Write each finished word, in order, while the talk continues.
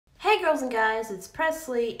Hey girls and guys, it's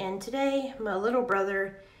Presley, and today my little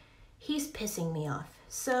brother, he's pissing me off.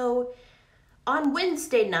 So on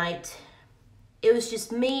Wednesday night, it was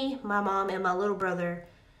just me, my mom, and my little brother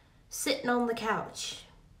sitting on the couch.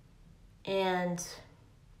 And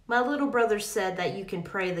my little brother said that you can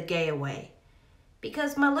pray the gay away.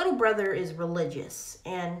 Because my little brother is religious,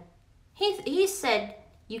 and he said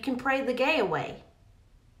you can pray the gay away.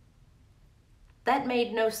 That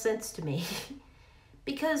made no sense to me.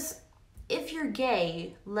 Because if you're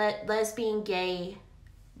gay, lesbian, gay,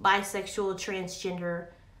 bisexual, transgender,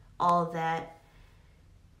 all of that,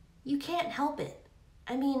 you can't help it.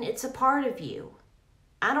 I mean, it's a part of you.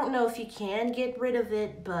 I don't know if you can get rid of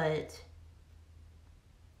it, but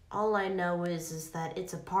all I know is that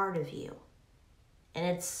it's a part of you. And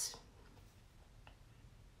it's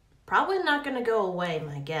probably not going to go away,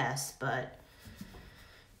 my guess, but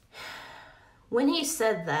when he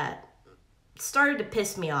said that, it started to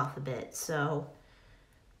piss me off a bit. So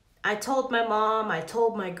I told my mom, I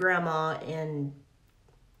told my grandma, and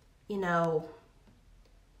you know,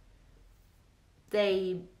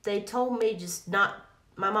 they told me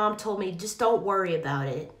my mom told me just don't worry about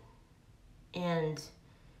it. And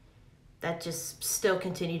that just still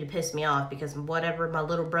continued to piss me off because whatever my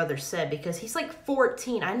little brother said, because he's like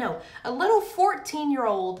 14. I know, a little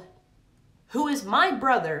 14-year-old who is my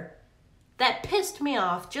brother, that pissed me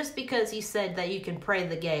off just because he said that you can pray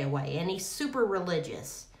the gay away, and he's super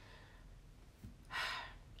religious.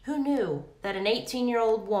 Who knew that an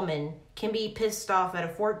 18-year-old woman can be pissed off at a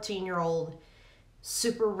 14-year-old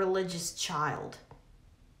super religious child?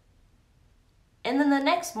 And then the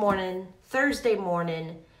next morning, Thursday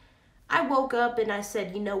morning, I woke up and I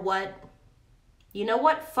said, you know what? You know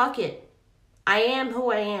what? Fuck it. I am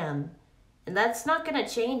who I am. And that's not going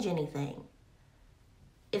to change anything.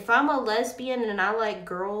 If I'm a lesbian and I like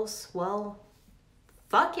girls, well,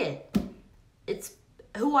 fuck it. It's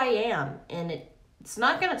who I am, and it's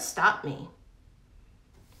not going to stop me.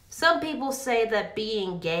 Some people say that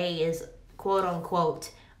being gay is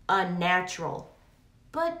quote-unquote unnatural,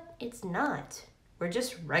 but it's not. We're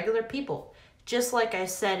just regular people. Just like I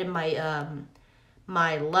said in my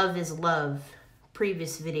my Love is Love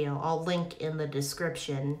previous video. I'll link in the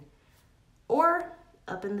description or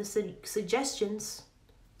up in the suggestions,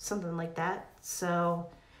 something like that. So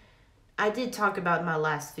I did talk about in my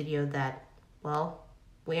last video that, well,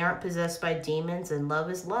 we aren't possessed by demons and love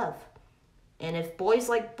is love. And if boys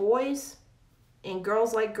like boys and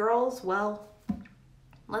girls like girls, well,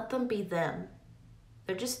 let them be them.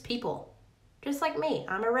 They're just people. Just like me.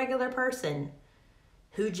 I'm a regular person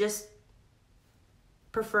who just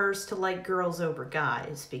prefers to like girls over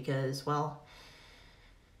guys because, well,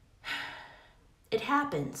 it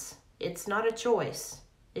happens. It's not a choice.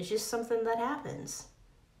 It's just something that happens.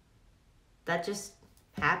 That just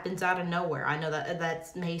happens out of nowhere. I know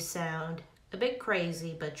that may sound a bit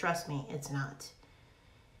crazy, but trust me, it's not.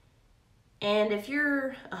 And if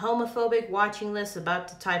you're a homophobic watching this, about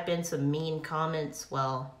to type in some mean comments,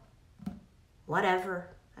 well, whatever.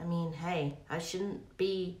 I mean, hey, I shouldn't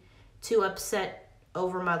be too upset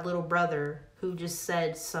over my little brother who just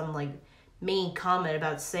said some like mean comment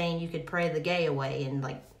about saying you could pray the gay away, and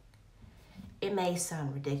like, it may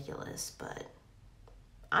sound ridiculous, but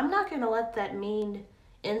I'm not going to let that mean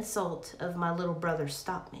insult of my little brother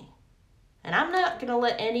stop me. And I'm not going to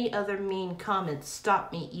let any other mean comments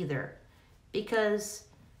stop me either, because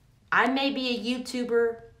I may be a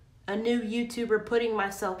YouTuber, a new YouTuber putting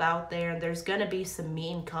myself out there, and there's going to be some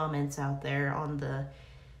mean comments out there on the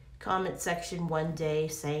comment section one day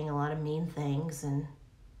saying a lot of mean things. And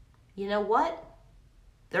you know what?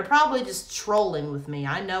 They're probably just trolling with me.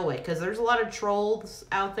 I know it, because there's a lot of trolls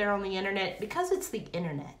out there on the internet, because it's the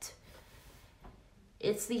internet.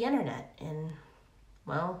 It's the internet, and,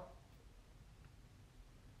 well,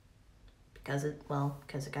 because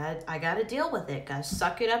I gotta deal with it. Gotta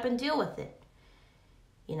suck it up and deal with it.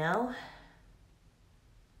 You know?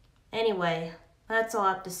 Anyway, that's all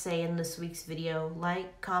I have to say in this week's video.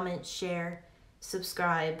 Like, comment, share,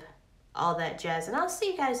 subscribe, all that jazz. And I'll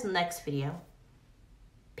see you guys in the next video.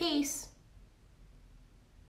 Peace.